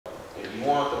you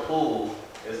want the pool,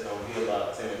 it's gonna be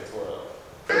about 10 to 12.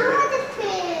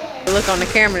 Look on the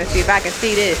camera to see if I can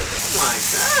see this. My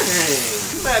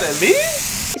God, you mad at me?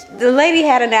 The lady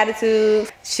had an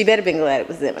attitude. She better been glad it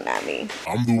was them and not me.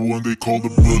 I'm the one they call the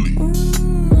bully.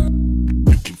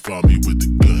 You can find me with the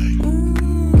gang.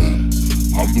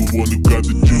 I'm the one who got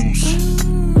the juice.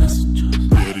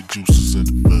 Yeah, the juice is in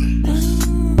the veins.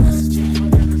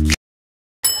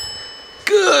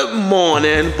 Good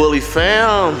morning, bully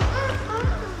fam.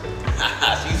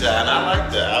 She's out. I like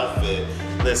the outfit.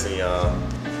 Listen, y'all.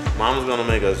 Mama's gonna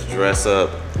make us dress up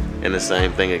in the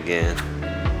same thing again.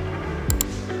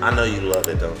 I know you love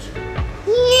it, don't you?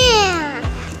 Yeah.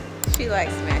 She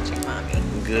likes matching, mommy.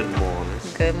 Good morning.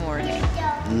 Good morning.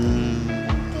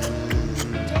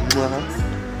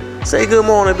 Say good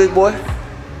morning, big boy.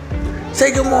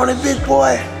 Say good morning, big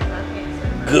boy.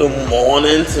 Good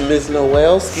morning to Miss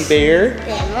Noelski Bear.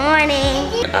 Good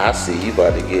morning. I see you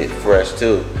about to get fresh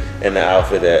too in the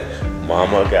outfit that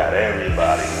Mama got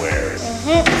everybody wearing.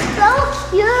 So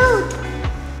cute.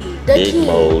 Big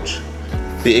Moj.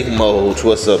 Big Moj.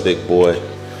 What's up, big boy?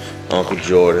 Uncle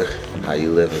Jordan. How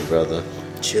you living, brother?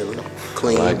 Chilling,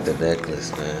 clean. I like the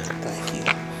necklace, man. Thank you.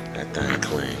 That thing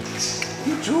clean.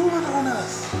 You drooling on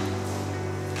us.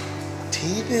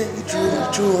 T-Ben, you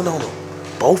drooling on them.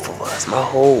 Both of us. My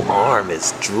whole arm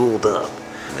is drooled up.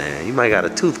 Man, you might got a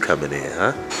tooth coming in,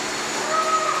 huh?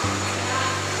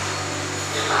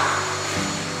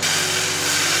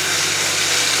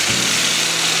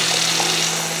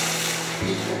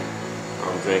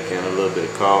 I'm drinking a little bit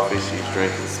of coffee. She's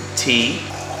drinking some tea.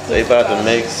 They about to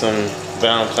make some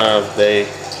Valentine's Day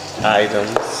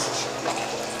items.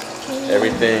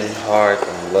 Everything heart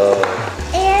and love.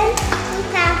 And we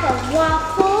have a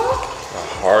waffle. A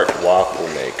heart waffle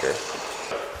maker.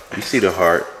 You see the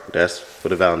heart? That's where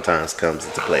the Valentine's comes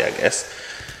into play, I guess.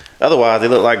 Otherwise, they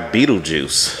look like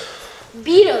Beetlejuice.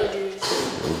 Beetlejuice.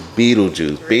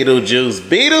 Beetlejuice. Beetlejuice.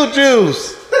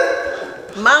 Beetlejuice.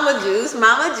 Mama juice,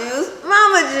 mama juice,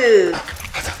 mama juice.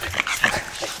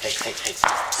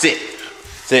 Sit.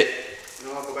 Sit.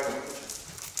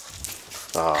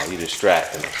 Oh, you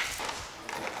distracting me.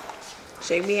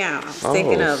 Shake me out. I'm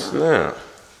thinking of them. Snap.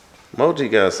 Moji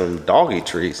got some doggy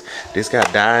treats. This got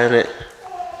dye in it.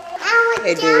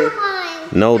 They do.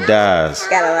 No dyes.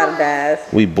 Got a lot of dyes.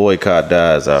 We boycott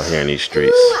dyes out here in these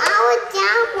streets.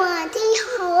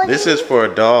 This is for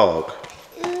a dog.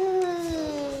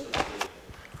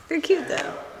 They're cute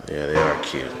though. Yeah, they are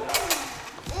cute.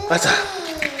 What's up?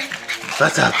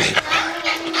 What's up, baby?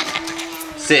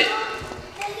 Sit.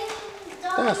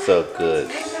 That's a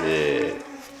good sit.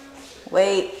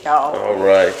 Wait, y'all. All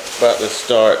right, about to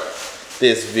start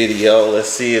this video. Let's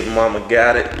see if Mama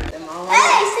got it.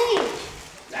 Hey, see.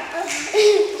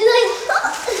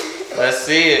 Let's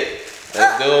see it.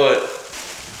 Let's do it.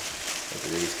 Look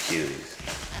at these cuties.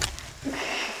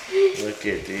 Look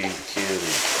at these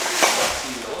cuties.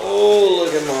 Oh,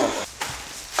 look at Mama.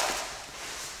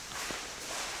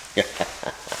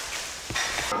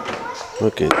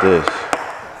 Look at this.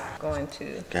 Going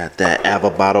to Got that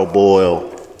avocado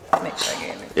boil. make sure I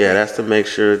get it. Yeah, that's to make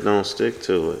sure it don't stick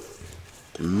to it.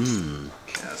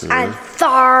 I'm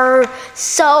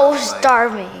so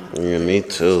starving. Yeah, me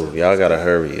too. Y'all gotta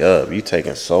hurry up. You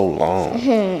taking so long.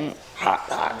 Hot,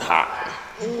 hot, hot.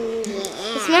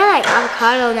 It smells like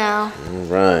avocado now. All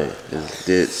right.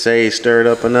 Did Sage stir it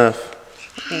up enough?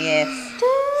 Yes.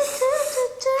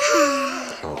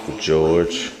 Uncle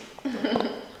George.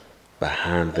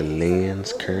 Behind the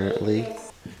lens currently.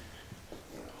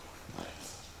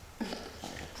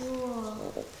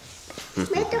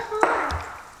 Make the heart.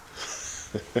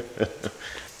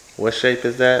 What shape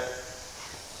is that?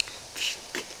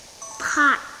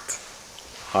 Pot.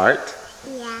 Heart?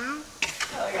 Yeah.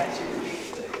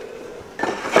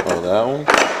 Oh, that one?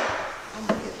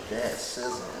 That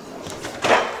scissor.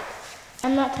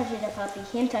 I'm not touching the puppy.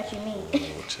 Him touching me.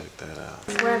 We'll check that out.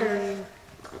 Sweater.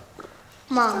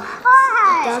 Mom.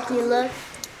 Dog, you look.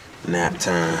 Nap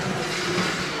time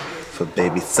for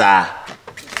baby Sai.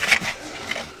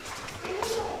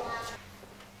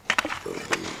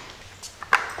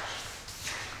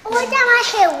 Oh, I got my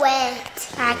hair wet.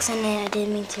 Accident, I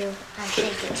didn't mean to. I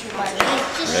shake it too much.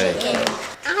 Just shake it.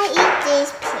 I eat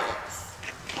this, please.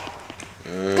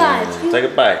 Guys, Take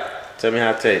a bite. Tell me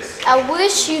how it tastes. I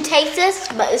wish you taste this,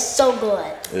 but it's so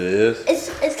good. It is?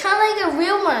 It's kind of like a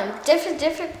real one. Different,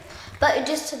 but it's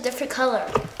just a different color.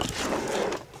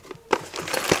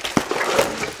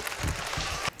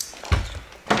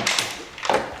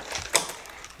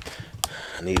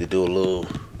 I need to do a little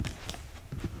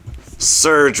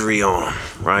surgery on him,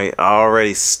 right? I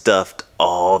already stuffed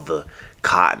all the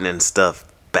cotton and stuff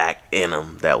back in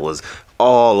them that was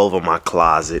all over my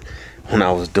closet when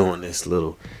I was doing this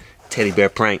little teddy bear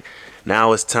prank.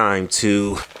 Now it's time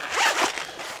to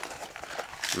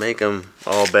make them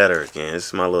all better again. This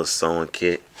is my little sewing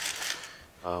kit.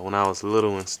 When I was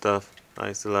little and stuff, I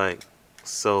used to like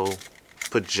sew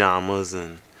pajamas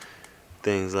and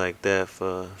things like that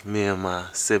for me and my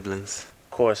siblings.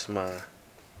 Of course, my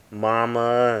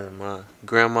mama and my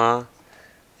grandma,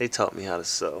 they taught me how to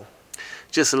sew.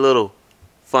 Just a little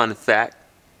fun fact,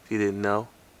 if you didn't know,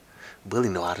 Billy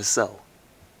know how to sew.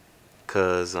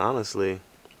 Cause honestly,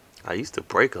 I used to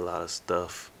break a lot of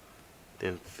stuff,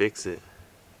 then fix it.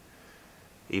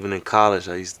 Even in college,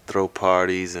 I used to throw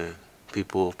parties and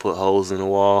people would put holes in the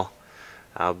wall.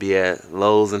 I'll be at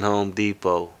Lowe's and Home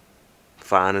Depot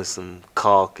finding some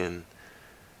caulk and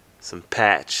some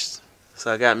patch.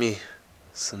 So I got me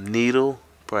some needle,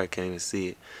 probably can't even see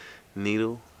it,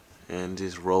 needle and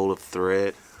just roll of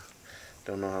thread.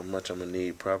 Don't know how much I'm gonna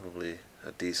need, probably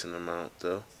a decent amount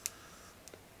though.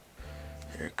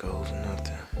 Here goes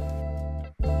nothing.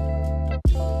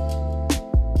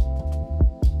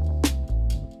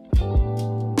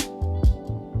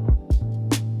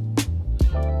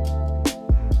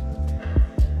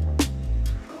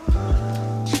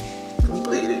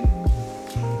 Completed.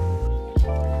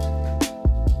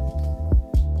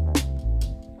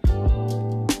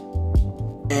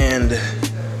 And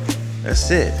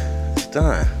that's it. It's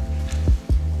done.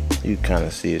 You kind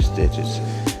of see the stitches.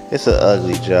 It's an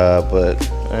ugly job, but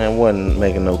I wasn't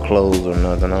making no clothes or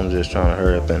nothing. I'm just trying to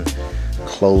hurry up and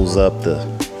close up the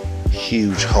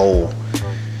huge hole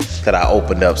that I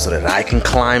opened up so that I can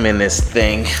climb in this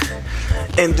thing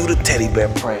and do the teddy bear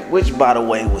prank, which by the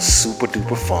way was super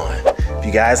duper fun. If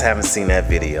you guys haven't seen that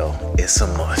video, it's a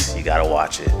must. You gotta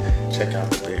watch it. Check out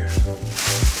the bear.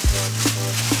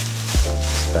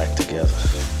 It's back together.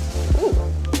 Ooh.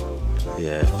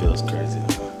 Yeah, it feels crazy.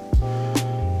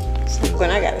 When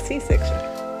I got a C-section.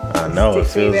 I know, it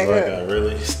Stitch me feels back like up. I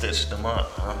really stitched them up,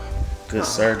 huh? Good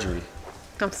surgery.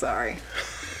 I'm sorry.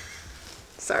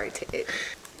 Sorry, Ted. It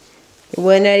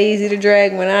wasn't that easy to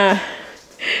drag when I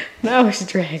was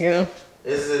dragging them.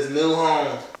 This is his new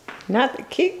home. Not the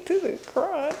kick to the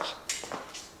crotch.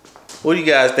 What do you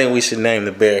guys think we should name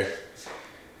the bear?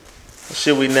 What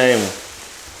should we name him?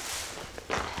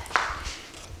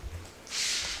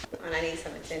 When I need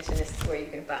some attention, this is where you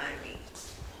can find me.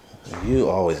 You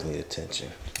always need attention.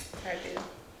 I do.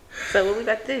 So what we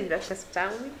about to do? That's just some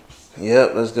time with me?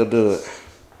 Yep, let's go do it.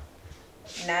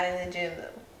 Not in the gym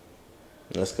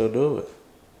though. Let's go do it.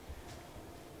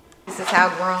 This is how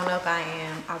grown up I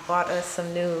am. I bought us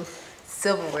some new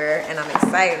silverware and I'm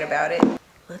excited about it.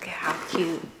 Look at how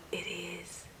cute it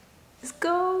is. It's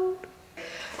gold.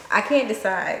 I can't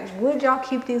decide. Would y'all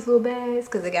keep these little bags?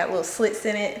 Because they got little slits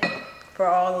in it for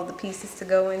all of the pieces to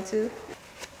go into.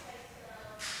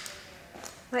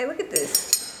 Like, look at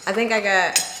this. I think I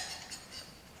got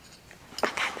the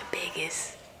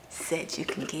biggest set you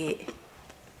can get.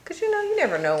 Cause you know, you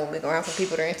never know when we go around for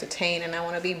people to entertain and I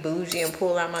wanna be bougie and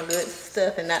pull out my good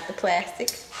stuff and not the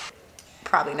plastic.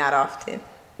 Probably not often.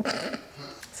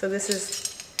 So this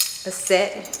is a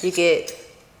set. You get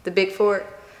the big fork,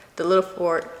 the little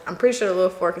fork. I'm pretty sure the little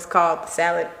fork is called the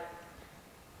salad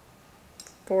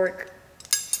fork.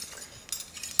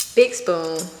 Big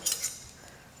spoon,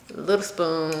 little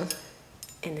spoon,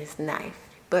 and this knife,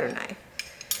 butter knife.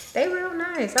 They real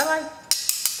nice. I like.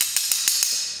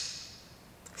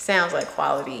 Sounds like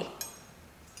quality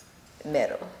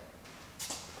metal.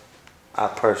 I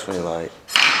personally like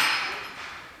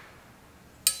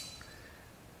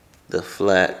the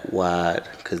flat wide,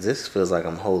 because this feels like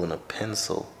I'm holding a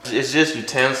pencil. It's just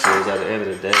utensils at the end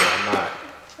of the day. I'm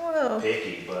not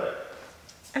picky, but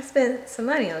I spent some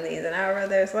money on these and I'd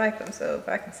rather it's like them, so if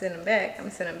I can send them back, I'm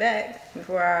gonna send them back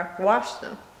before I wash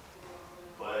them.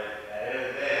 But at the end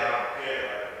of the day, I don't care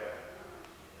like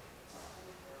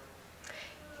that.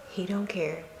 He don't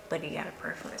care, but he got a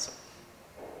preference.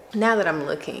 Now that I'm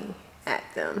looking at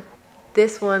them,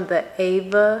 this one, the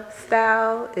Ava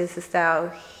style, is the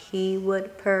style he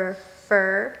would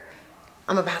prefer.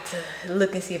 I'm about to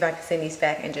look and see if I can send these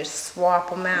back and just swap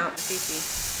them out.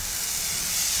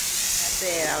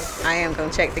 I am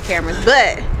gonna check the cameras,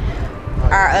 but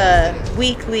our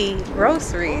weekly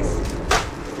groceries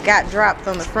got dropped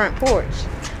on the front porch.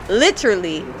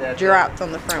 Literally dropped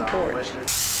on the front porch.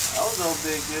 That was no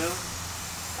big deal.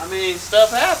 I mean, stuff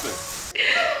happens.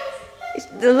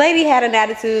 The lady had an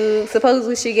attitude.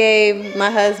 Supposedly she gave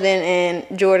my husband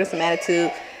and Jordan some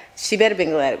attitude. She better been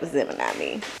glad it was them and not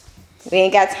me. We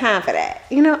ain't got time for that.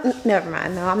 You know, never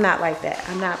mind. No, I'm not like that.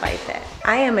 I'm not like that.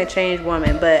 I am a changed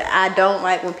woman, but I don't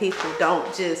like when people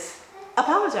don't just,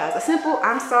 apologize. A simple,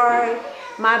 I'm sorry,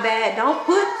 my bad. Don't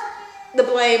put the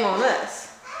blame on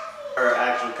us. Her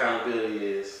actual accountability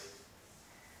is,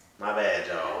 my bad,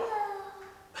 y'all.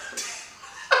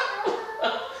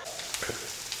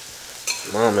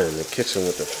 Mama in the kitchen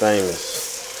with the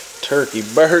famous turkey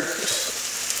burgers.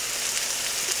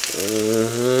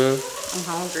 I'm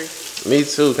hungry. Me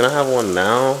too. Can I have one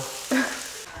now?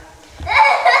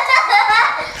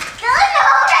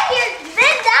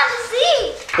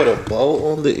 Put a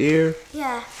bow on the ear?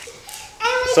 Yeah.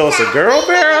 So it's a girl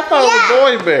bear? I thought it was a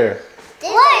boy bear.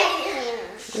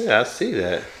 What? Yeah, I see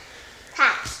that.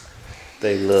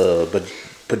 They love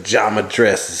pajama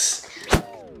dresses.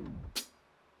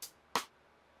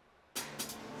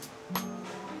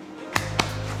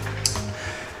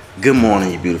 Good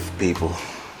morning, you beautiful people.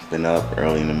 Been up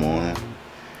early in the morning,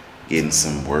 getting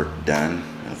some work done,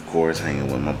 and of course, hanging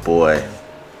with my boy.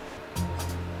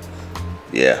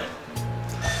 Yeah.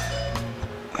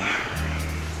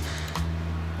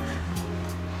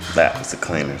 That was the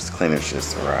cleaners. The cleaners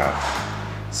just arrived.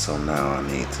 So now I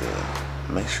need to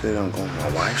make sure they don't go on my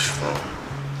wife's phone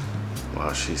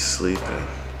while she's sleeping.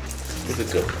 He's a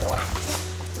good boy.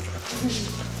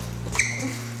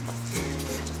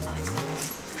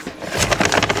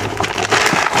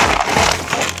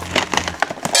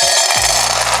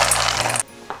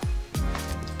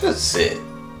 Good sit.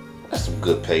 That's some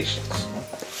good patience.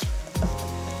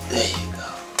 There you go.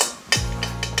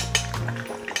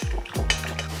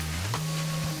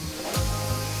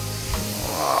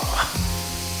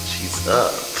 She's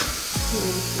up.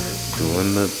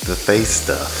 Doing the face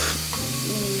stuff.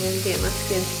 Yeah, getting my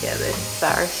skin together.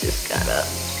 Cyrus just got up.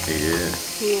 Yeah.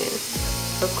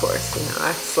 Yeah. Of course, you know,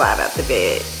 I slide out the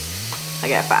bed. I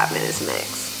got 5 minutes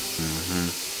max.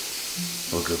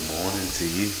 Well, good morning to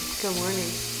you. Good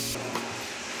morning.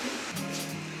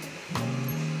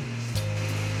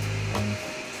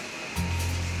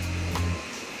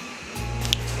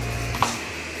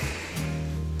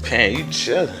 Man, you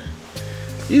chillin'.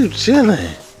 You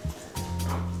chillin'.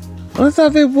 What's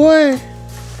up, big boy?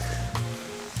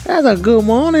 That's a good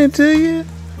morning to you.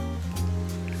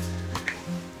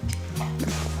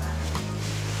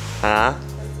 Huh?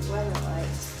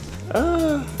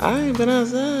 I ain't been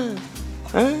outside.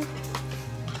 Huh?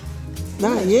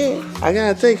 Not yet. I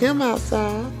gotta take him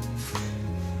outside.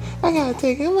 I gotta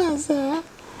take him outside.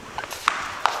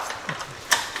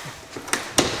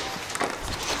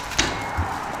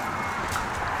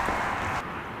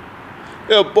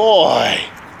 Good boy.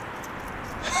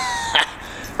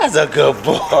 That's a good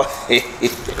boy.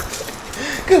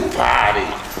 Good potty.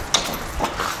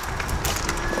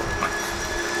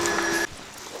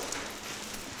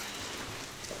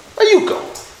 Where you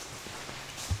going?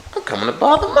 I'm coming to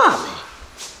bother mommy.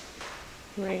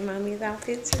 Wearing mommy's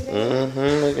outfit today?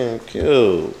 Looking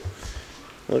cute.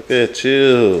 Look at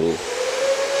you.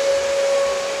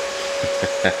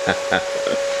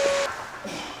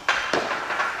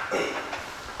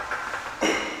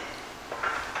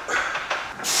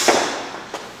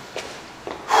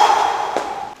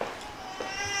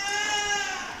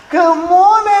 Good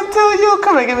morning to you.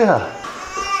 Come here, give me a hug.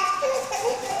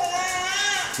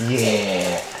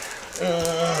 Yeah.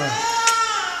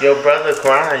 Your brother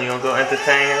crying. You gonna go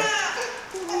entertain him?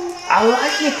 I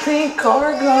like your pink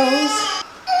cargos.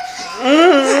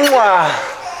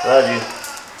 Love you.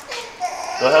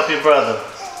 Go help your brother.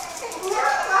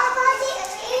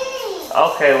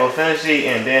 Okay, well finish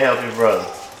eating, then help your brother.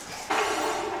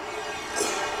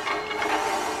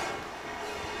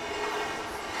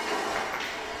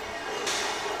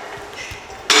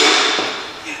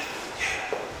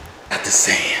 Got the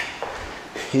sand.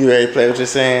 You ready to play with your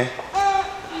sand?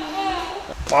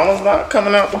 Mama's not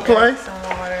coming out to play? Some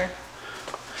water.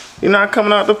 You're not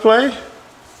coming out to play?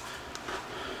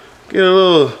 Get a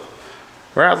little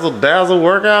razzle dazzle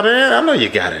workout in? I know you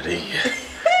got it in you.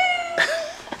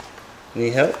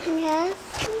 Need help? Yes.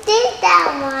 Take that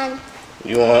one.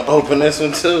 You want to open this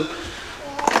one too?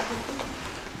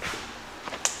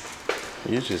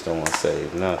 You just don't want to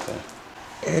save nothing.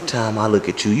 Every time I look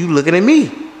at you, you looking at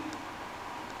me.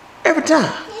 Every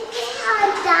time.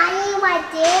 I'm dying right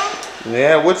there.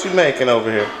 Yeah, what you making over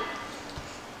here?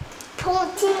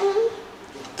 Protein.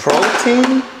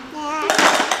 Protein?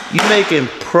 Yeah. You making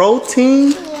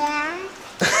protein? Yeah.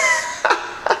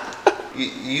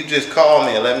 You just call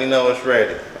me and let me know it's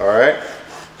ready, all right?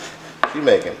 You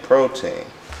making protein.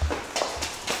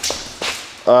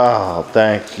 Oh,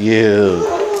 thank you.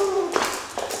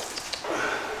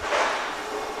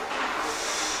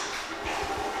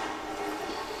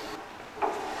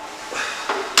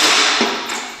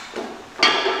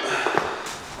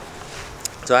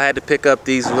 So I had to pick up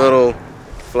these little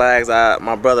flags.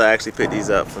 My brother actually picked these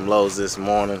up from Lowe's this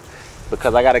morning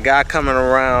because I got a guy coming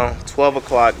around 12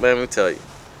 o'clock. Let me tell you,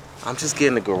 I'm just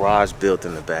getting a garage built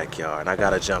in the backyard. And I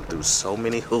gotta jump through so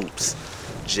many hoops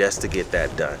just to get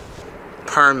that done.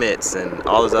 Permits and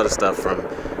all this other stuff from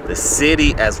the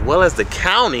city as well as the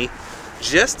county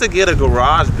just to get a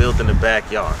garage built in the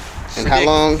backyard. And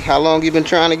how long you been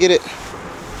trying to get it?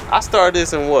 I started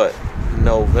this in what?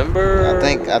 November?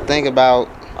 I think about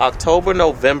October,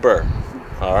 November.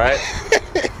 All right.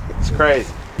 It's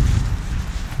crazy.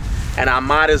 And I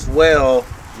might as well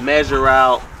measure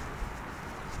out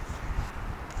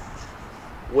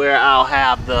where I'll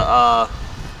have the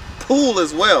pool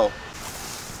as well.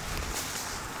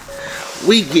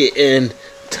 We getting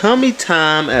tummy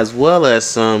time as well as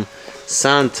some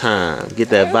sun time. Get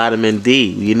that vitamin D.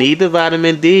 You need the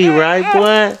vitamin D, right,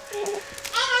 boy?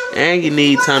 And you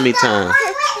need tummy time.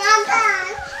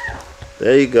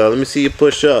 There you go. Let me see you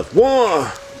push up.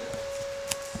 1.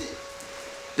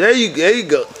 There you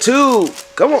go. 2.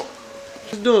 Come on.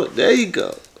 Let's do it. There you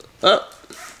go. Up.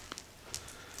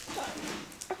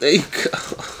 There you go.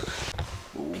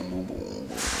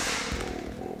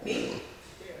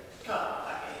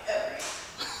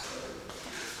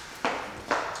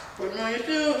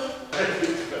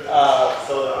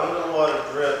 So the underwater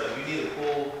drip, if you need a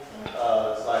pool,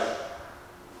 it's like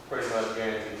pretty much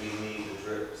guaranteed you need the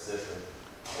drip system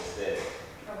instead.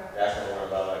 Okay. That's gonna run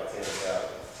about like 10 to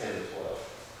 12.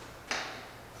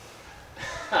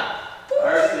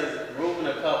 Versus roofing a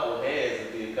couple heads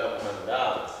would be a couple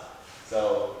 $100.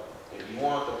 So if you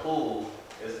want the pool,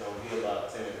 it's gonna be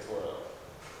about 10 to 12.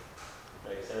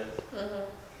 Make sense? Mm-hmm.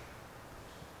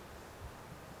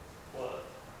 What?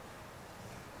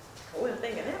 I wasn't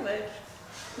thinking that much.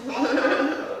 You want the pool?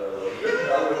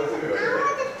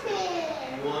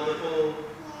 You want the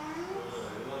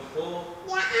pool?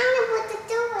 Yeah, I don't know what to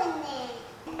do in there.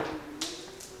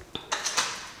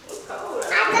 It's cold.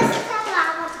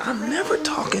 I'm never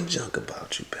talking junk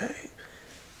about you, babe.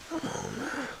 Come on,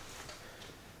 man.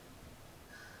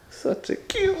 Such a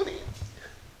cutie.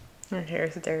 Her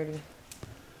hair's dirty.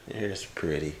 Your hair's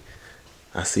pretty.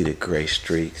 I see the gray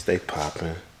streaks. They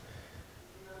popping.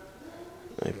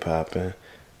 They popping.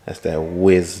 That's that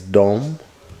wisdom.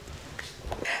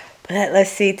 But let's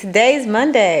see. Today's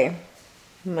Monday.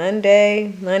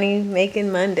 Monday, money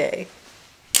making Monday.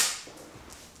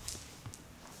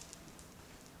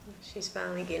 She's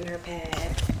finally getting her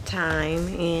pad time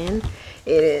in.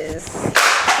 It is,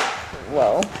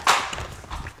 well,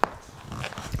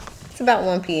 it's about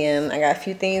 1 p.m. I got a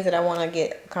few things that I want to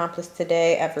get accomplished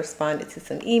today. I've responded to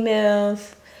some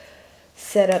emails,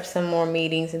 set up some more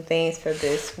meetings and things for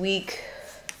this week.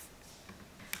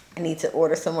 I need to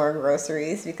order some more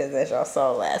groceries because as y'all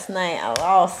saw last night, I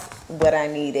lost what I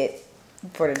needed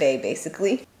for the day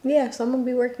basically. Yeah, so I'm gonna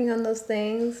be working on those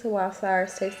things while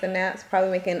Cyrus takes the naps, probably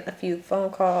making a few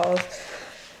phone calls,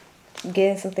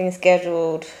 getting some things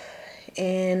scheduled,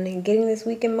 and getting this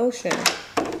week in motion.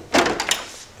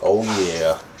 Oh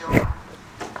yeah.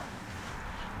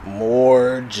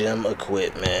 More gym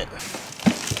equipment.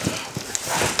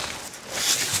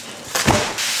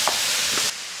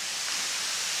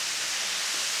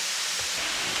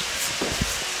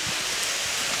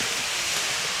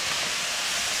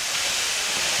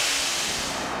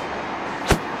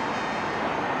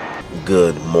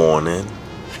 Good morning.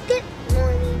 Good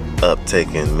morning. Up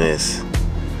taking Miss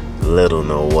Little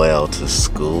Noelle to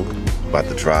school. About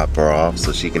to drop her off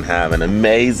so she can have an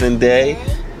amazing day.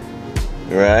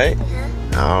 Right?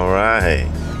 All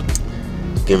right.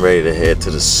 Getting ready to head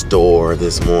to the store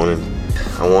this morning.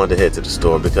 I wanted to head to the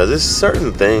store because there's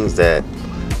certain things that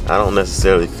I don't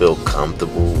necessarily feel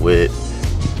comfortable with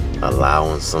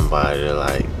allowing somebody to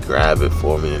like grab it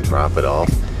for me and drop it off.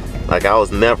 Like I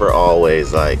was never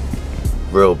always like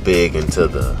real big into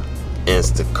the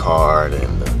Instacart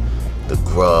and the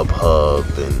Grubhub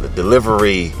and the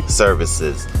delivery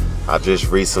services. I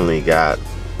just recently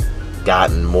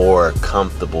gotten more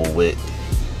comfortable with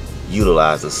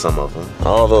utilizing some of them.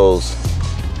 All those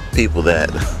people that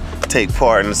take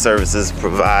part in the services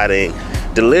providing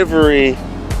delivery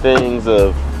things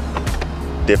of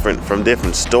from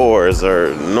different stores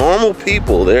are normal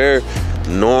people. They're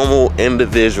normal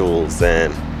individuals,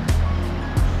 and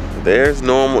there's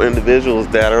normal individuals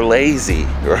that are lazy,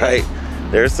 right?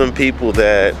 There's some people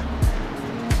that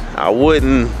I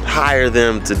wouldn't hire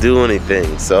them to do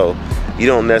anything. So you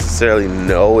don't necessarily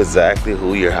know exactly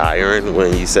who you're hiring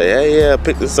when you say, hey, yeah,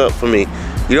 pick this up for me.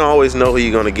 You don't always know who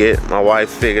you're gonna get. My wife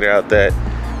figured out that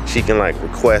she can like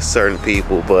request certain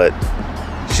people, but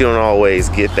she don't always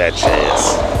get that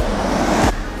chance.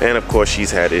 And of course,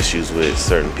 she's had issues with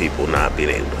certain people not being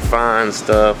able to find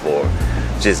stuff or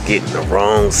just getting the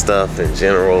wrong stuff in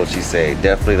general. She said,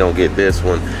 definitely don't get this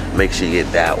one, make sure you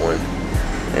get that one.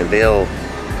 And they'll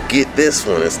get this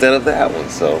one instead of that one.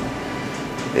 So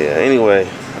yeah, anyway,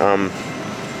 I'm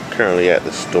currently at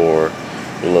the store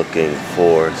looking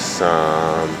for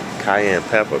some cayenne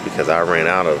pepper because I ran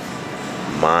out of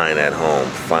mine at home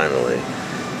finally.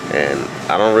 And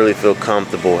I don't really feel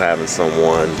comfortable having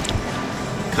someone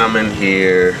come in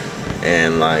here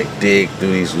and like dig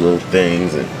through these little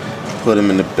things and put them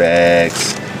in the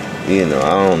bags. You know,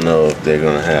 I don't know if they're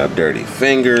gonna have dirty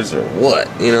fingers or what,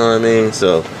 you know what I mean?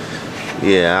 So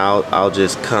yeah, I'll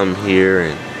just come here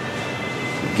and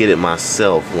get it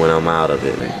myself when I'm out of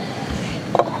it.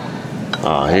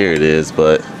 Oh, here it is,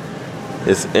 but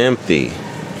it's empty.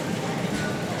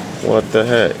 What the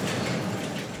heck?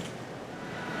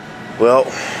 Well,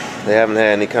 they haven't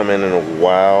had any come in a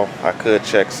while. I could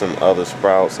check some other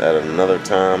sprouts at another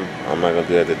time. I'm not gonna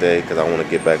do that today because I want to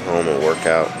get back home and work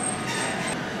out.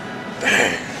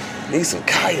 Dang, need some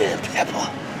cayenne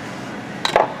pepper.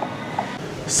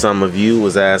 Some of you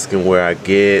was asking where I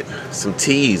get some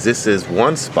teas. This is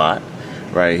one spot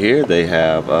right here. They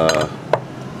have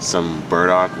some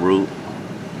burdock root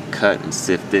cut and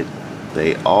sifted.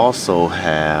 They also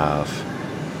have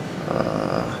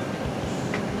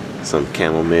some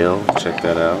chamomile. Check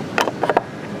that out.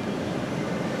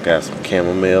 Got some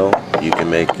chamomile. You can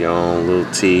make your own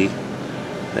little tea.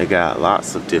 They got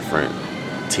lots of different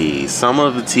teas. Some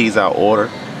of the teas I'll order,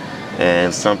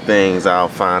 and some things I'll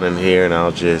find in here and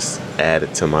I'll just add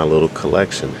it to my little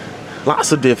collection.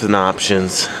 Lots of different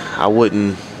options. I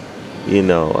wouldn't, you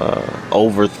know,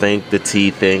 overthink the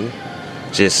tea thing.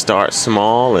 Just start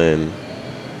small and,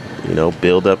 you know,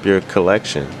 build up your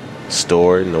collection.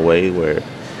 Store it in a way where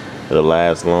it'll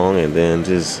last long, and then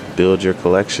just build your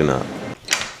collection up.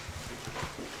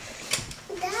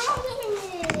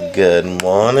 Good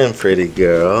morning, pretty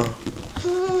girl.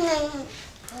 Yeah.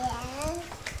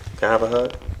 Can I have a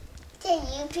hug? Can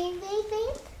you be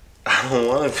baby? I don't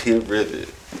want to be a ribbit.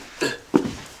 Can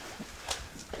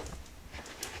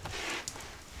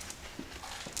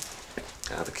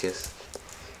I have a kiss?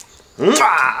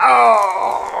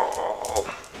 Oh!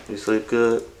 You sleep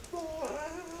good?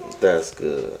 That's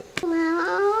good. Mom, I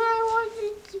want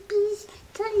you to be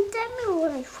some gummy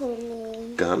worms for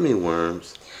me. Gummy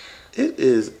worms? It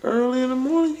is early in the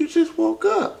morning. You just woke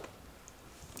up.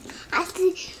 I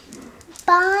said,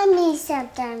 buy me some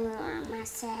gummy worms, I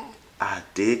said. I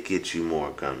did get you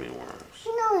more gummy worms.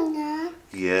 No, not.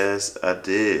 Yes, I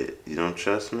did. You don't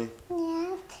trust me?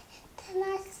 Yeah. Can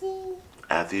I see?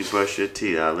 After you brush your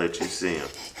teeth, I'll let you see them.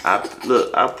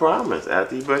 Look, I promise.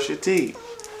 After you brush your teeth,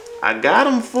 I got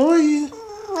them for you.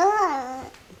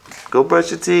 Go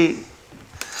brush your teeth,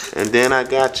 and then I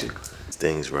got you.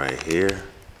 Things right here.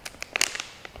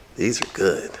 These are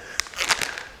good.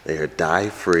 They are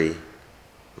dye-free,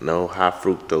 no high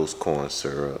fructose corn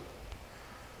syrup.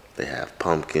 They have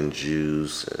pumpkin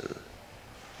juice and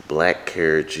black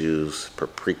carrot juice,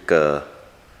 paprika.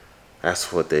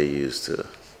 That's what they use to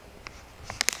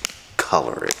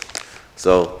color it.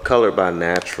 So colored by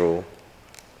natural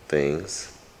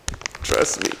things.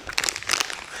 Trust me.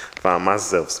 Found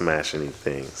myself smashing these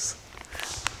things.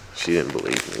 She didn't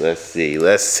believe me. Let's see.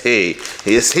 Let's see.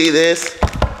 You see this?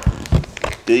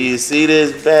 Do you see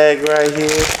this bag right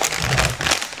here?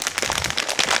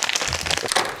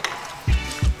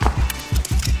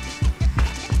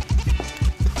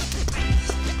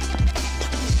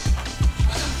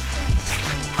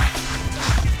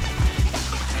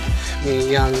 Me and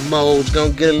young Mo's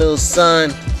gonna get a little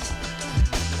sun.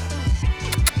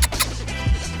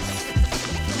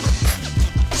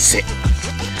 Sit.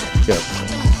 Go.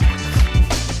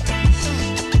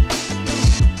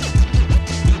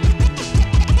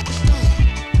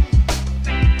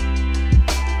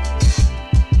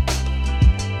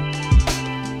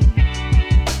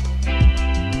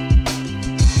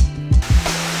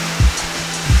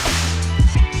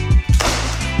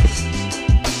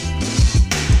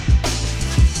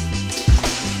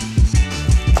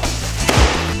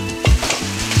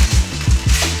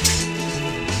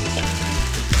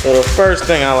 So the first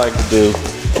thing I like to do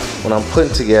when I'm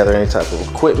putting together any type of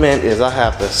equipment is I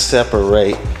have to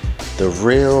separate the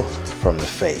real from the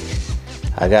fake.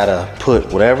 I gotta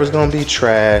put whatever's gonna be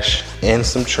trash in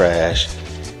some trash,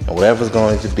 and whatever's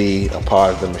going to be a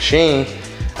part of the machine,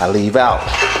 I leave out.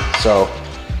 So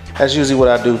that's usually what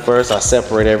I do first. I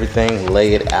separate everything,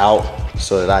 lay it out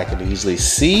so that I can easily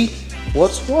see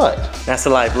what's what. That's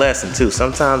a life lesson too.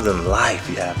 Sometimes in life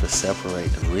you have to separate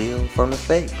the real from the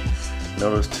fake in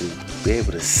order to be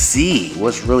able to see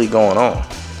what's really going on.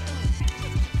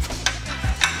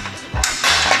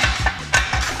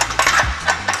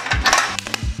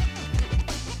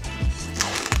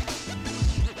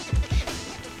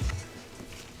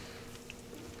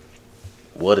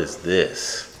 What is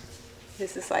this?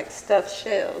 This is like stuffed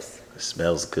shells. It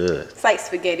smells good. It's like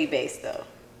spaghetti based though.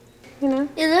 You know?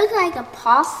 It looks like a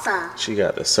pasta. She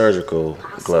got the surgical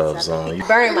gloves on. You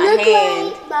burning my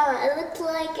hand. Mama, it looks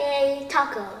like a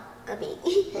taco. I mean.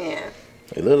 Yeah.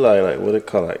 It look like what it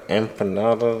call like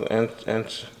empanadas,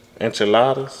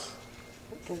 enchiladas.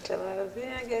 Enchiladas,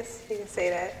 yeah, I guess you can say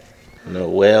that.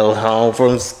 Noelle home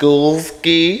from school.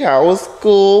 Ski, how was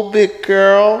school, big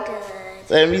girl? Good.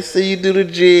 Let me see you do the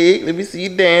jig. Let me see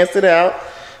you dance it out.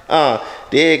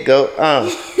 There you go.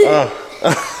 I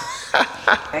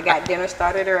got dinner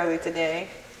started early today.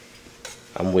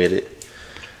 I'm with it.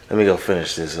 Let me go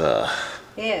finish this Yeah,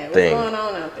 what's thing. going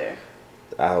on out there?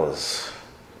 I was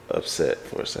upset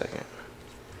for a second.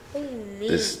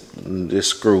 This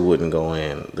screw wouldn't go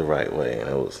in the right way, and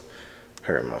it was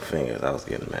hurting my fingers. I was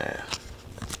getting mad.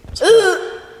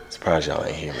 Surprised y'all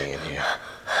ain't hear me in here.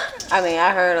 I mean,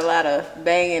 I heard a lot of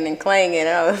banging and clanging.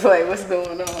 I was like, what's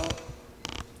going on?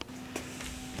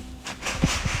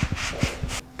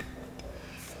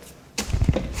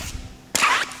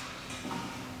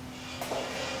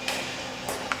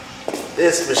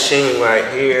 This machine right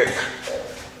here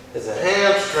is a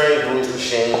hamstring glue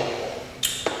machine.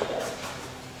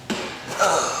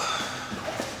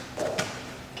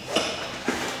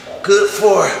 Good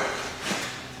for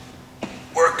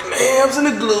working the hams and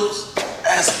the glutes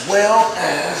as well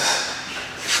as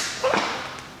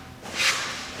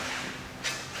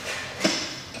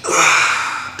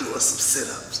doing some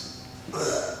sit-ups.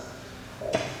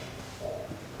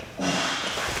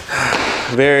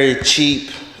 Very cheap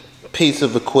piece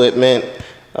of equipment.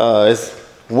 It's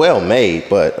well made,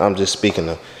 but I'm just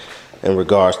speaking in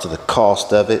regards to the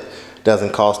cost of it.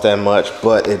 Doesn't cost that much,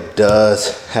 but it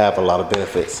does have a lot of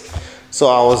benefits. So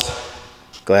I was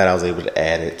glad I was able to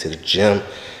add it to the gym.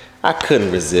 I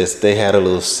couldn't resist. They had a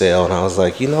little sale, and I was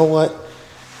like, you know what?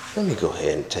 Let me go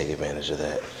ahead and take advantage of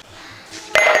that.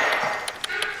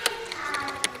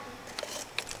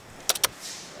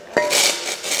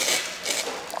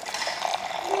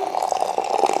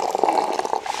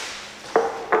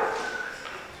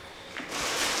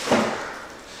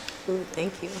 Ooh,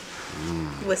 thank you.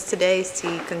 What's today's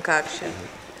tea concoction?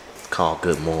 Call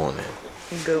good morning.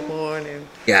 Good morning.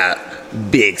 Got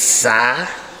Big Si.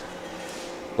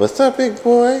 What's up, big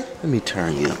boy? Let me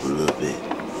turn you up a little bit.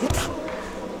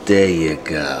 There you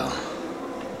go.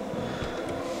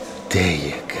 There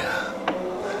you go.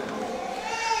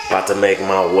 About to make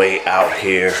my way out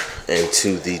here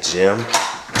into the gym.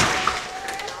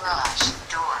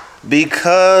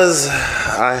 Because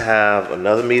I have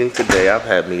another meeting today. I've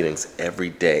had meetings every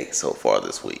day so far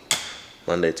this week.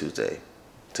 Monday, Tuesday,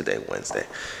 today, Wednesday.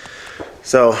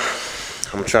 So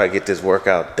I'm gonna try to get this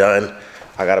workout done.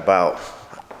 I got about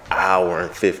an hour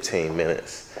and 15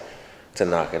 minutes to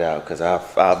knock it out because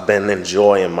I've been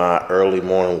enjoying my early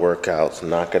morning workouts.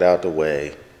 Knock it out the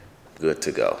way, good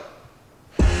to go.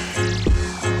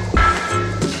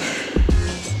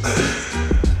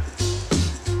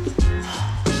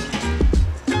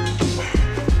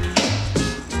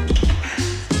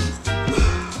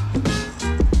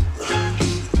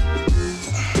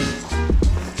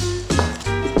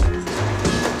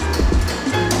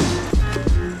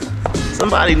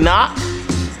 Somebody knock.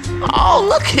 Oh,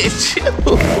 look at you.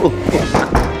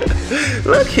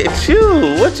 Look at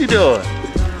you. What you doing?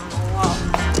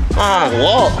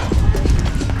 Walk.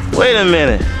 Wait a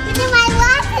minute. Look at my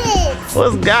glasses.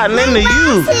 What's gotten into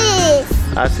you?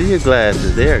 Glasses. I see your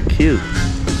glasses. They're cute.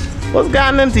 What's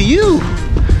gotten into you?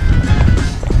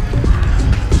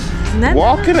 Nothing.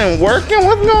 Walking and working?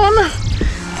 What's going on?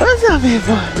 What's up, here,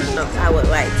 boy? I would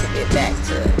like to get back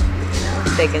to,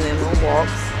 taking them on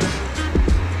walks.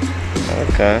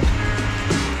 Okay.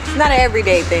 It's not an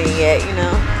everyday thing yet, You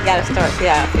gotta start, see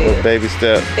how I feel. Little baby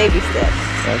step. Baby steps.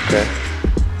 Okay.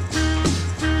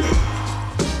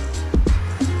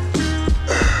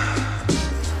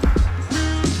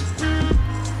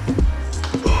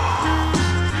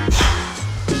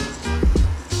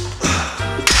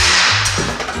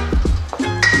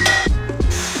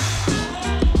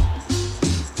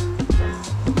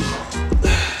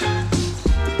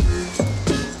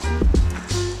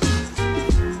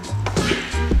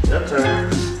 Your turn.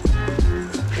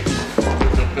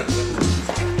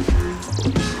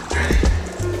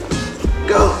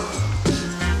 Go.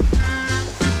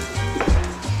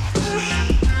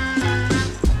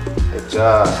 Good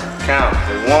job. Count.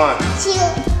 Say 1, 2,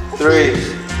 3,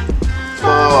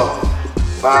 4,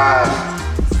 5,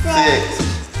 6,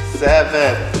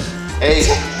 7, 8,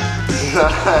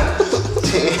 9,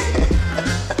 10.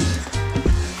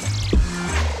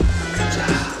 Good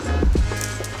job.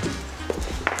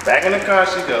 Back in the car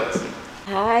she goes. I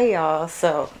Hi y'all.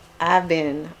 So I've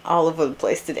been all over the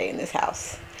place today in this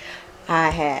house. I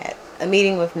had a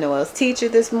meeting with Noel's teacher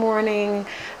this morning.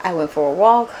 I went for a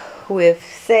walk with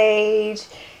Sage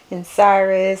and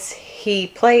Cyrus. He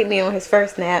played me on his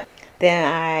first nap. Then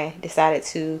I decided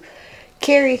to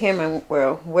carry him and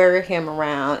wear him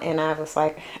around, and I was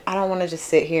like, I don't want to just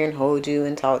sit here and hold you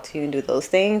and talk to you and do those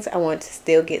things. I want to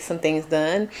still get some things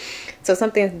done. So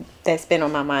something that's been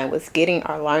on my mind was getting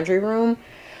our laundry room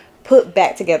put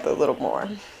back together a little more.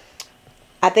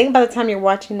 I think by the time you're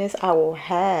watching this, I will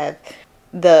have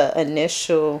the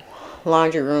initial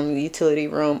laundry room, utility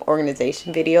room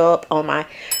organization video up on my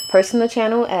personal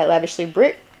channel at Lavishly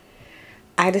Brick.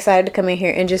 I decided to come in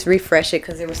here and just refresh it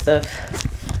because there was stuff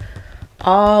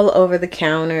all over the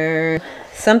counter.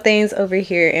 Some things over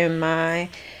here in my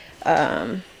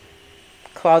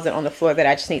closet on the floor that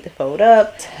I just need to fold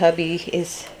up. Hubby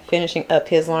is finishing up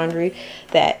his laundry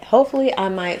that hopefully I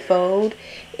might fold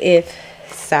if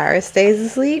Cyrus stays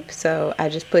asleep. So I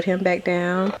just put him back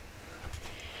down.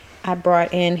 I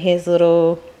brought in his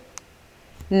little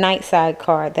night side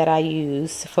card that I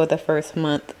used for the first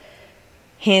month.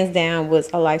 Hands down was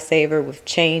a lifesaver with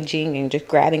changing and just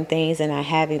grabbing things and not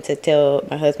having to tell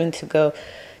my husband to go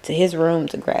to his room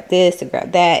to grab this, to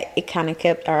grab that. It kind of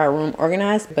kept our room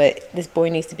organized, but this boy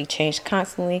needs to be changed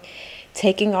constantly.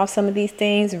 Taking off some of these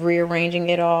things, rearranging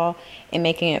it all, and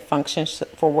making it function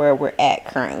for where we're at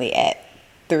currently at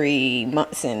 3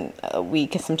 months and a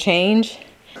week and some change.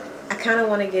 I kind of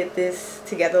want to get this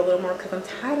together a little more because I'm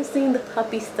tired of seeing the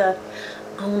puppy stuff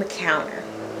on the counter.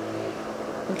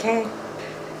 Okay?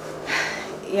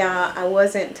 Yeah, I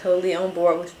wasn't totally on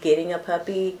board with getting a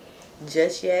puppy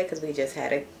just yet because we just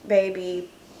had a baby,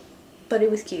 but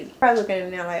it was cute. Probably looking at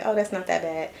it now like, oh, that's not that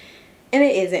bad, and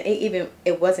it isn't.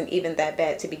 It wasn't even that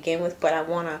bad to begin with. But I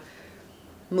want to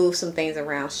move some things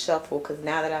around, shuffle, because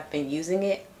now that I've been using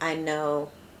it, I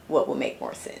know what will make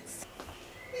more sense.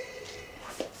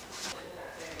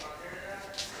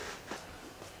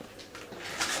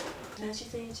 Now she's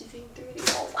saying 3D.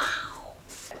 Oh wow.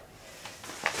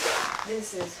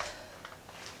 This is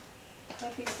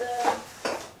puppy stuff.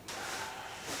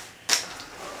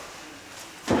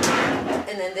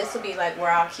 And then this will be like where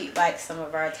I'll keep like some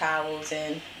of our towels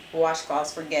and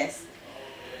washcloths for guests.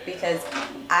 Because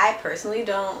I personally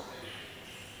don't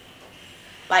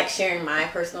like sharing my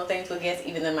personal things with guests,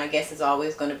 even though my guest is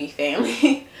always going to be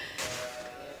family.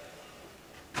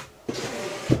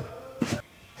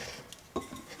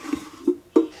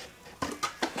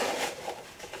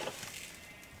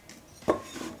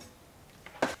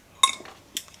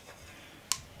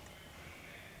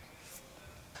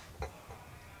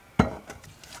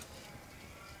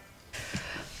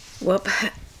 Well,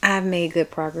 I've made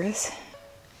good progress.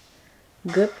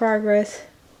 Good progress.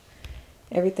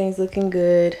 Everything's looking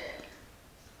good.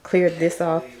 Cleared this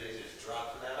off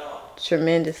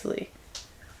tremendously.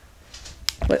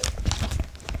 What?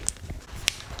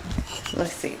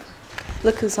 Let's see.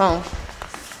 Look who's home.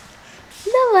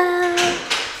 Noel.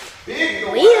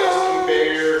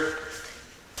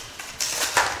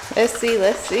 Let's see.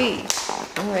 Let's see.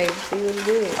 I'm ready to see what it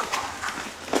is.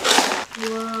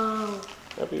 Whoa.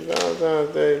 Happy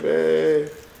Valentine's Day, babe.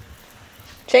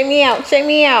 Check me out. Check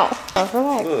me out. Oh,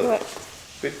 relax. Look. What?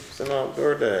 50% off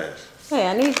DoorDash. Hey,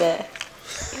 I need that.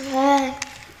 Yeah.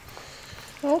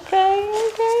 Okay.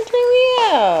 Check me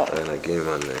out. And I gave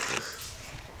my necklace.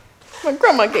 My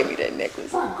grandma gave me that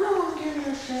necklace. Oh, Grandma gave me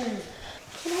that thing.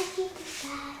 Can I keep this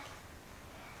bag?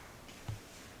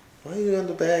 Why you in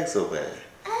the bag so bad?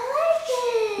 I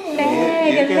like it.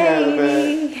 Bag, You can have the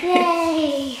bag.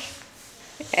 Yay.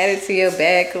 Add it to your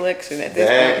bag collection at this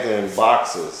Bags point. and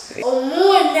boxes. Oh,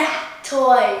 more than that.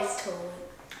 Toys.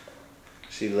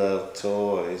 She loved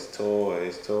toys,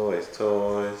 toys, toys,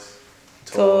 toys.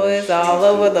 Toys all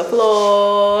over the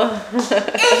floor.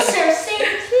 Answer, see?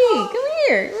 Hey, come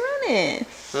here. Running.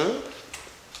 Huh?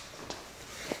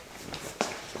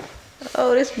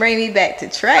 Oh, this bring me back to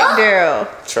track, girl.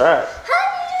 Try. How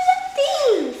do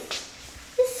you do that thing?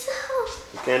 It's so...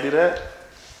 You can't do that?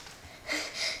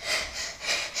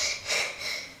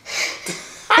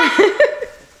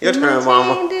 Your turn,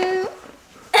 mama.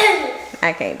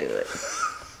 I can't do it.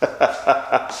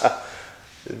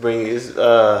 Bring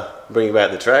you back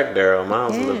the track, Daryl. Mine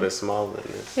was a little bit smaller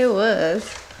than this. It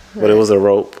was. But it was a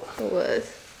rope. It was.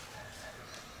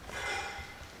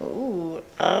 Ooh.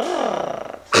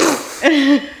 Ah.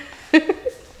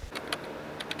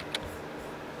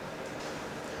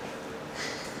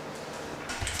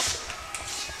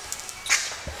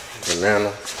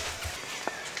 Banana.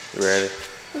 You ready?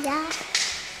 Yeah.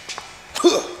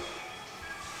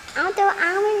 I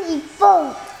want to eat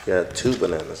both. You got 2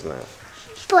 bananas now.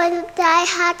 But I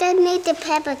had to need the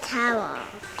paper towel.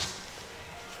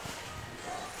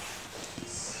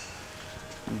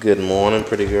 Good morning,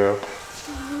 pretty girl.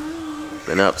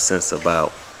 Been up since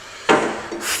about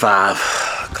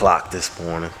 5 o'clock this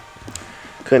morning.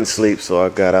 Couldn't sleep, so I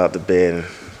got out the bed and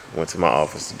went to my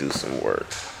office to do some work.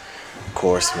 Of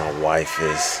course, my wife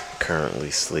is currently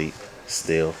asleep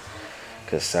still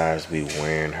because Cyrus be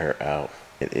wearing her out.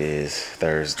 It is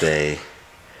Thursday,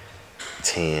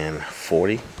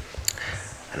 10:40,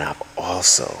 and I've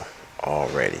also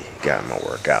already got my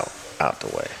workout out the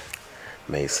way.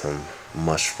 Made some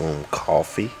mushroom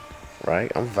coffee,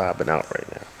 right? I'm vibing out right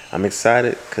now. I'm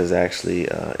excited because actually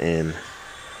in a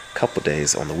couple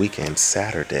days on the weekend,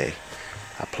 Saturday,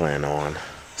 I plan on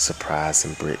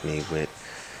surprising Brittany with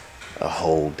a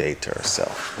whole day to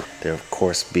herself. There'll of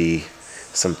course be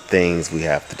some things we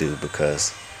have to do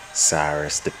because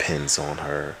Cyrus depends on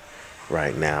her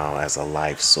right now as a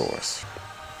life source.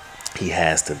 He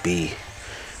has to be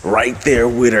right there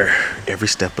with her every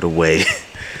step of the way.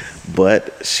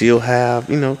 But she'll have,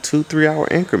 2-3 hour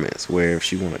increments where if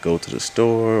she want to go to the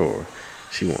store or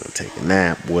she want to take a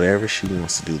nap, whatever she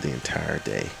wants to do the entire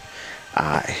day,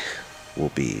 I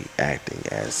will be acting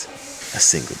as a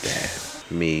single dad.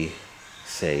 Me,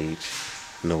 Sage,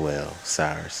 Noel,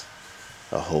 Cyrus,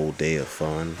 a whole day of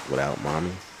fun without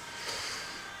mommy.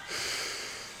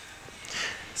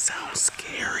 Sounds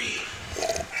scary.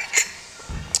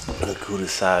 Look who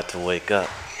decided to wake up.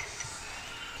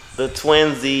 The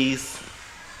twinsies.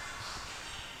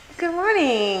 Good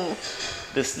morning.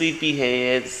 The sleepy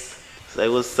heads. Say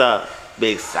what's up,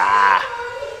 Big Cy.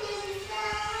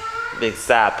 Big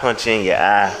Cy, punch in your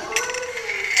eye.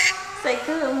 Say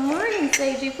good morning,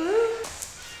 Sagey Boo.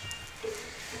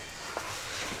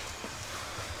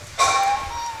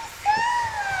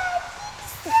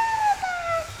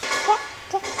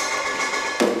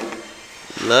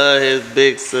 Love his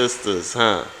big sisters,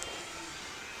 huh?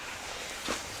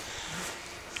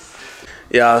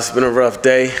 Y'all, it's been a rough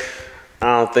day.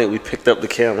 I don't think we picked up the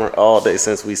camera all day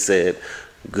since we said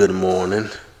good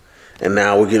morning. And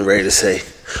now we're getting ready to say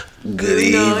good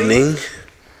evening.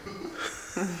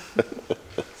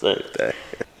 Same thing.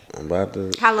 I'm about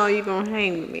to... How long you gonna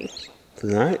hang with me?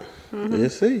 Tonight? We'll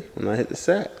see when I hit the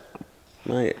sack.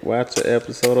 Might watch an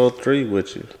episode 03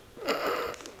 with you.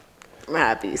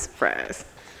 I'd be surprised.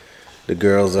 The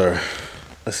girls are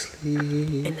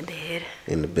asleep. In the bed.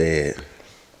 In the bed.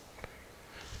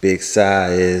 Big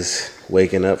Cy is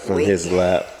waking up from his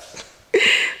lap.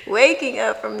 Waking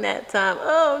up from that time.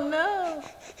 Oh no.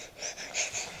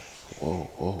 Whoa,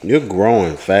 whoa. You're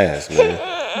growing fast, man.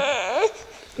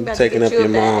 You're taking up your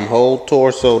mom's whole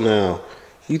torso now.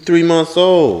 You 3 months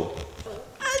old.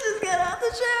 I just got out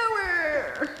the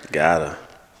shower. Gotta.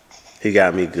 He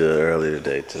got me good early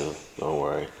today too. Don't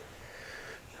worry.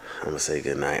 I'm gonna say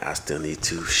goodnight. I still need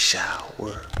to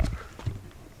shower.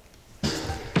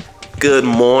 Good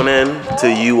morning to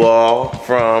you all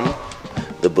from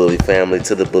the Bully family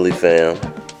to the Bully fam.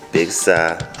 Big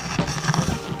Cy.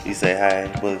 You say hi,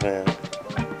 Bully fam.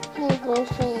 Hey,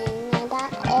 girlfriend.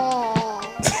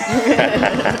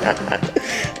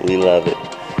 We love it.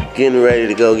 Getting ready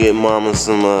to go get mama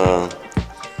some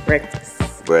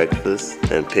breakfast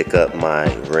and pick up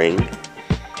my ring.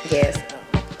 Yes.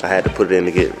 I had to put it in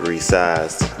to get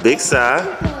resized. Big Cy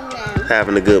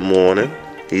having a good morning.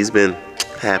 He's been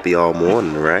happy all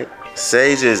morning, right?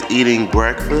 Sage is eating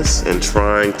breakfast and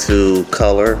trying to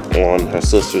color on her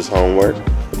sister's homework,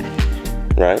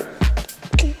 right?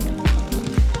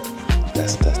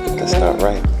 That's not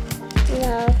right.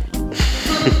 No.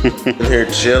 Here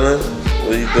chilling.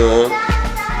 What are you doing?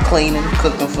 Cleaning,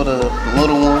 cooking for the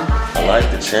little one. I like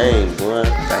the chain, boy.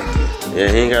 Thank you. Yeah,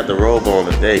 he ain't got the robe on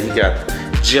today. He got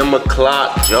gym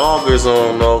o'clock joggers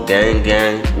on though, gang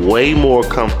gang. Way more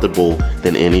comfortable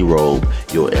than any robe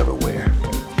you'll ever wear.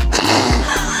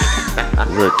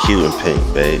 You look cute in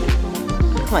pink, babe.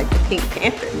 Like the Pink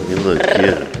Panther. You look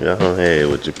cute. Go ahead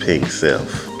with your pink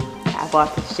self. I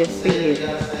bought this just for you.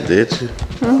 Did you?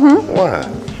 Mm-hmm. Why?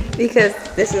 Because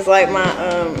this is like my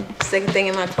second thing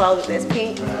in my closet that's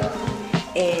pink.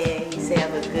 And you say I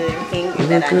look good in pink and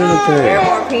that I need to wear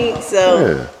more pink. So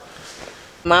Yeah.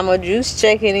 Mama Juice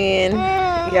checking in.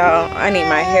 Y'all, I need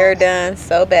my hair done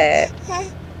so bad.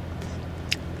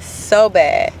 So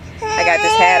bad. I got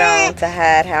this hat on to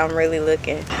hide how I'm really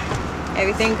looking.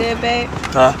 Everything good, babe?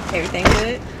 Huh? Everything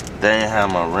good? They ain't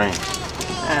have my ring.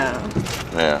 Oh.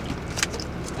 Yeah.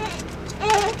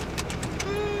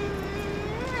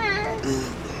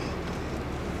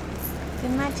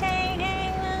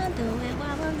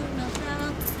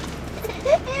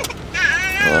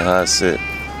 Well, how I sit?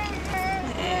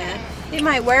 Yeah. You It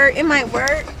might work. It might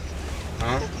work.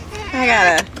 Huh? I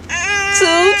got a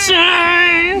 2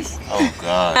 chains. Oh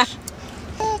gosh.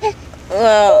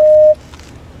 Well,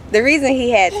 the reason he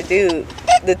had to do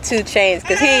the 2 chains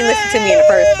because he ain't listened to me in the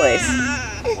first place.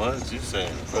 What did you say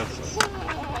in the first place?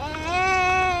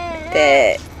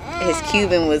 That his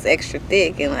Cuban was extra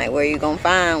thick and like where you gonna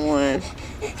find one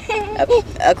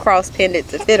a cross pendant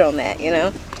to fit on that, you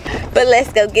know? But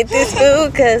let's go get this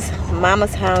food because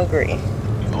mama's hungry.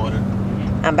 You ordered?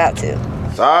 I'm about to.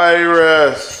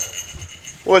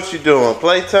 Cyrus, what you doing?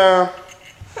 Playtime?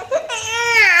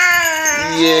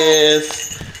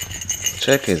 Yes.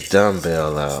 Check his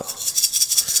dumbbell out.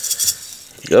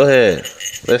 Go ahead.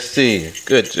 Let's see.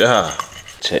 Good job.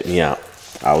 Check me out.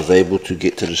 I was able to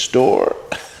get to the store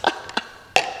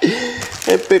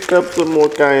and pick up some more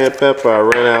cayenne pepper. I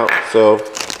ran out, so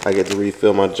I get to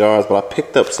refill my jars, but I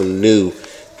picked up some new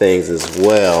things as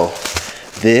well.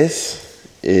 This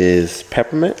is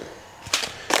peppermint.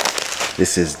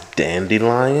 This is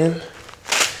dandelion.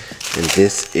 And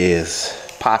this is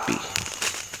poppy.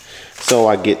 So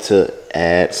I get to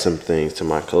add some things to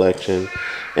my collection.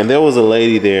 And there was a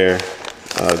lady there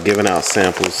giving out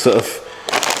samples of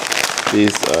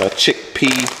these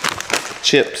chickpea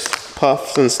chips,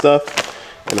 puffs and stuff.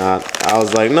 And I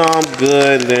was like, no, I'm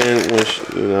good. And then when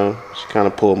she kind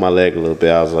of pulled my leg a little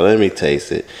bit, I was like, let me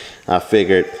taste it. I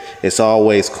figured it's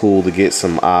always cool to get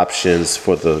some options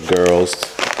for the girls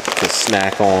to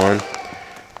snack on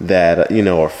that,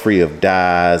 are free of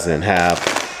dyes and have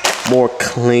more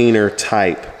cleaner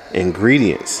type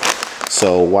ingredients.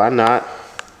 So why not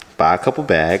buy a couple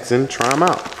bags and try them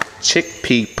out?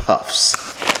 Chickpea puffs.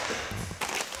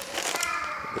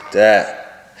 With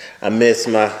that, I miss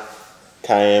my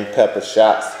cayenne pepper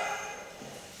shots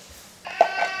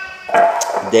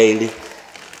daily.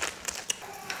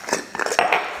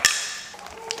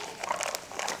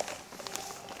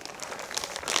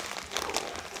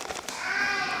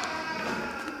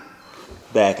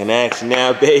 Back in action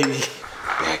now, baby.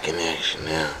 Back in action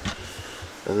now.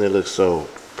 Doesn't it look so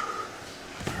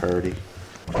pretty?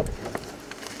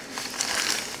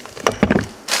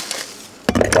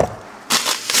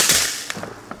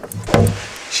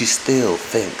 She still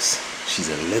thinks she's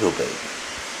a little baby.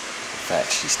 In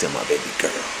fact, she's still my baby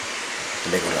girl.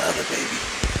 And there go the other baby.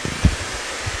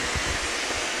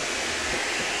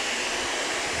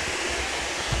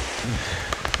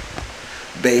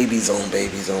 Babies on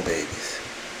babies on babies.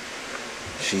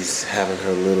 She's having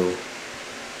her little,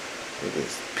 what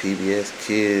is PBS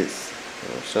Kids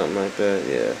or something like that.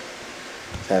 Yeah,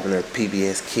 she's having her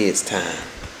PBS Kids time.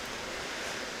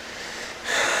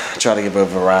 I try to give her a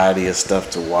variety of stuff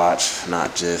to watch,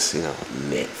 not just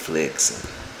Netflix.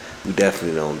 And we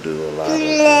definitely don't do a lot of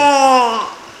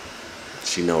that.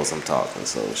 She knows I'm talking,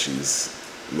 so she's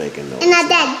making noise. And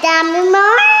that dummy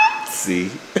worms.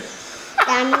 See.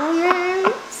 Dummy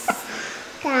worms.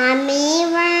 Dummy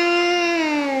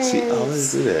worms. She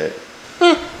always do that.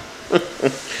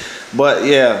 But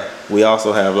yeah, we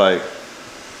also have like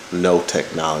no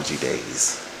technology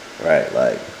days, right?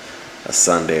 Like a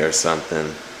Sunday or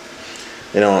something.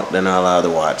 They're not allowed to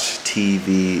watch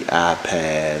TV,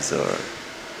 iPads, or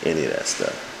any of that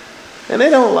stuff. And they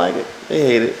don't like it. They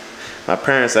hate it. My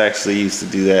parents actually used to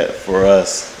do that for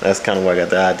us. That's kind of where I got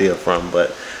the idea from.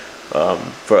 But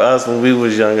for us, when we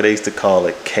was younger, they used to call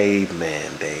it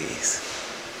caveman days.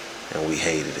 And we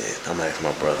hated it. I'm asking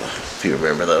my brother if you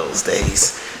remember those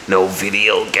days. No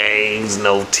video games,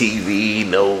 no TV,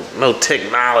 no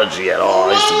technology at all.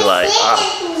 I used to be like,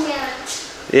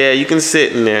 yeah, you can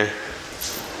sit in there.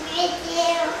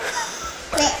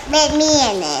 Let me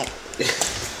in it.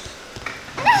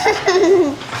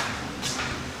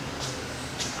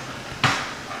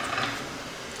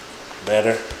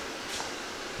 Better.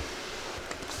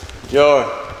 George.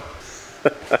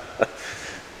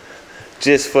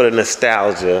 Just for the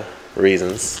nostalgia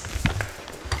reasons.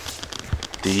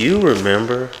 Do you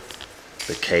remember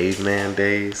the caveman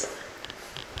days?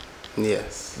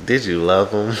 Yes. Did you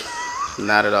love them?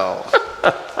 Not at all.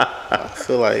 I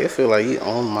feel like you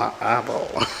own my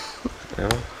eyeball. No?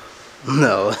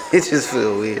 No, it just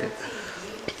feel weird.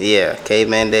 Yeah,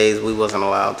 caveman days, we wasn't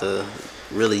allowed to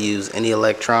really use any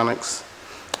electronics.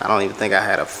 I don't even think I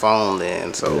had a phone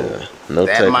then, so Yeah, no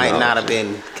that might not have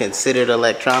technology. been considered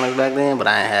electronic back then, but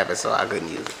I didn't have it, so I couldn't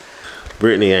use it.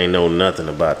 Brittany ain't know nothing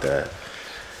about that.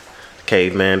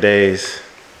 Caveman days,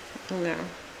 No.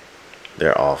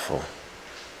 they're awful.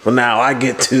 But now I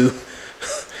get to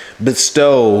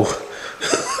bestow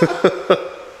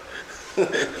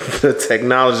the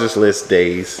technologist list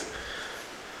days.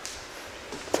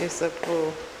 You're so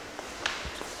cool.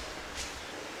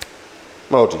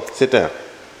 Moji, sit down.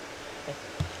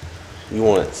 You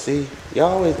want it? See,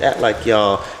 y'all always act like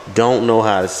y'all don't know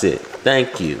how to sit.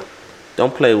 Thank you.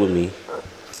 Don't play with me.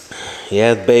 He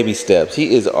has baby steps.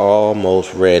 He is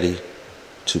almost ready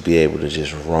to be able to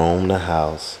just roam the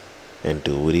house and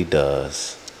do what he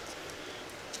does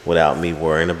without me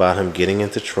worrying about him getting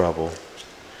into trouble.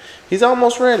 He's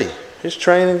almost ready. His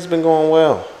training's been going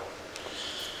well.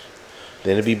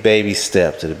 Then it'll be baby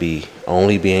steps. It'll be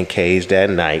only being caged at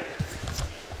night.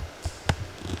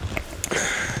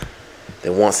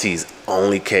 Then once he's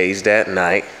only caged at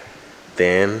night,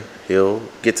 then he'll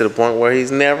get to the point where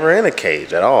he's never in a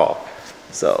cage at all.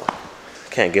 So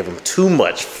can't give him too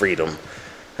much freedom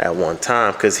at one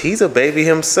time because he's a baby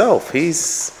himself.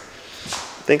 He's,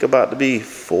 think about to be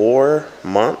 4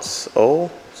 months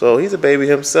old. So he's a baby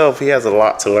himself. He has a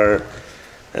lot to learn,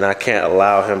 and I can't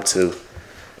allow him to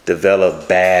develop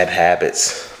bad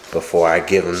habits before I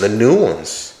give him the new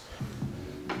ones.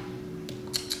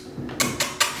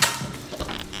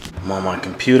 I'm on my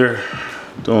computer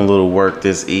doing a little work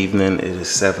this evening. It is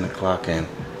 7 o'clock and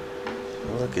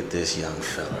look at this young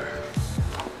fella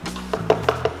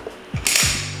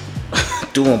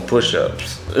doing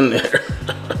push-ups in there.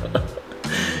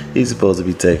 He's supposed to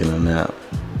be taking a nap.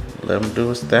 Let him do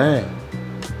his thing.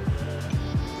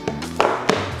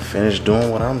 Finish doing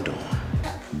what I'm doing.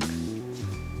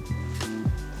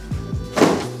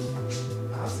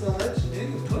 I'll still let you do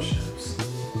your push-ups.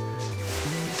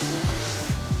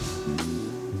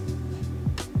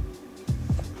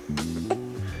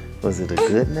 Was it a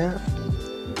good nap?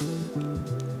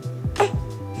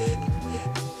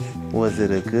 Was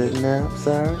it a good nap,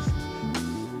 Cyrus?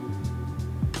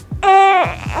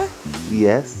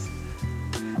 Yes.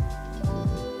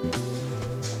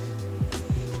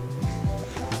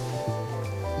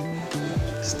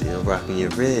 Still rocking your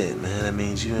red, man. That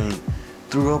means you ain't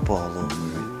threw up all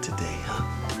over it today, huh?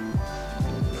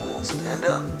 Come on, stand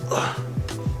up.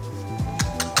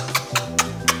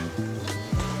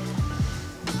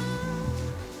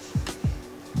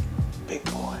 Big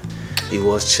boy. He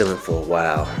was chilling for a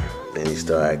while. Then he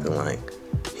started acting like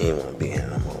he didn't want to be here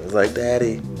no more. He was like,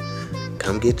 Daddy,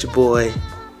 come get your boy.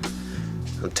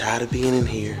 I'm tired of being in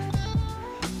here.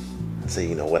 I said,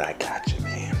 you know what? I got you,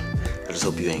 man. I just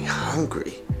hope you ain't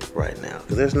hungry right now,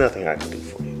 because there's nothing I can do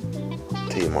for you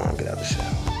till your mom get out of the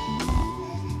shower.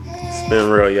 It's been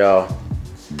real, y'all.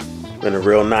 Been a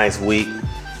real nice week.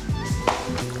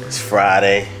 It's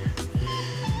Friday.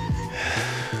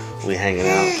 We hanging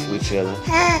out with each other.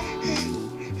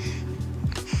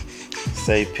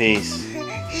 Say peace.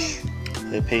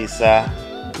 Say peace, Si.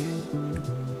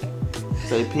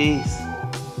 Say peace.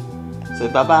 Say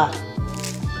bye-bye.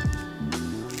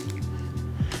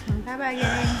 Bye-bye,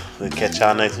 gang. We'll catch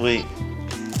y'all next week.